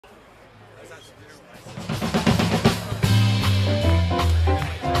So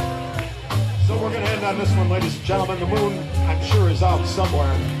we're going to end on this one, ladies and gentlemen. The moon, I'm sure, is out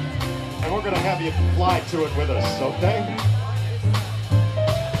somewhere. And we're going to have you fly to it with us, okay?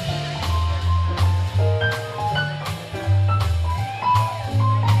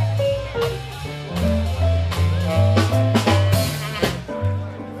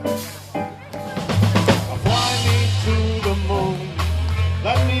 Fly me to the moon.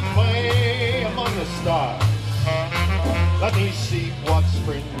 Let me play among the stars. Let me see what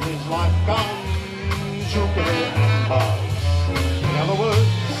spring is like on Jupiter and Mars. In other words,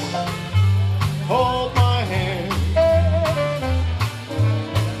 hold my hand.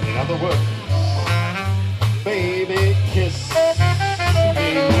 In other words, baby, kiss me.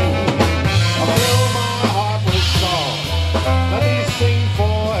 I'll fill my heart with song. Let me sing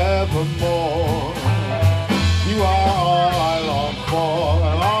forevermore. You are all I long for,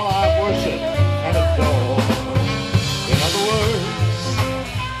 and all I worship and adore. In other words,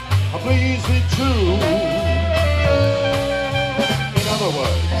 please be true. In other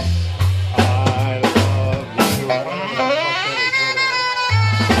words, I love you.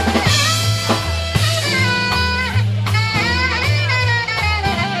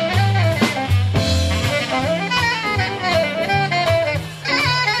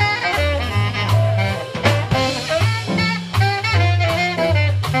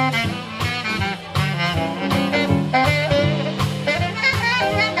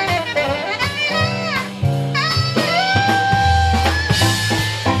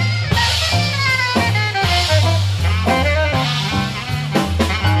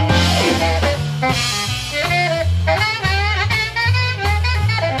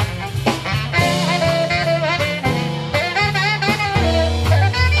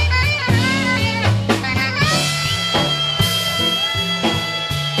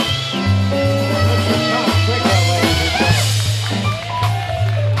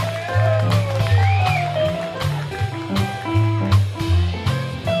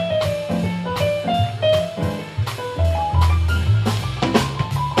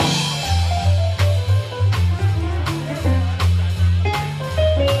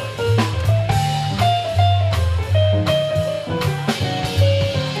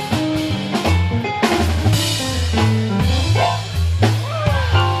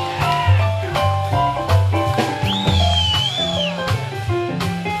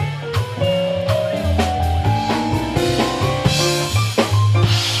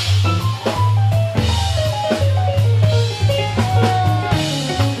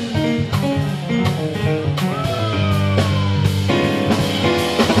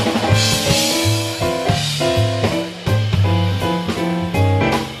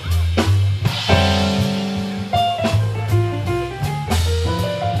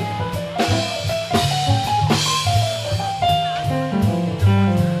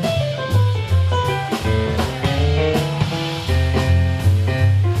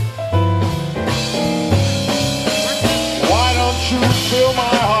 Fill my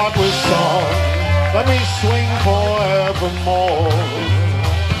heart with song. Let me swing forevermore.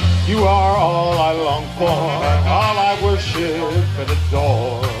 You are all I long for, all I worship and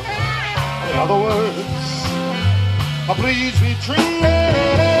adore. In other words, please be true.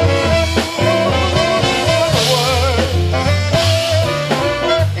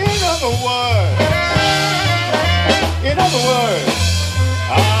 In other words,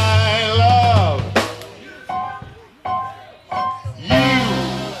 I love you.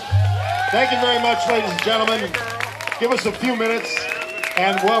 Thank you very much, ladies and gentlemen. Give us a few minutes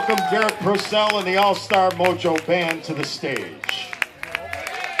and welcome Derrick, Procell, and the All-Star MOJO Band to the stage.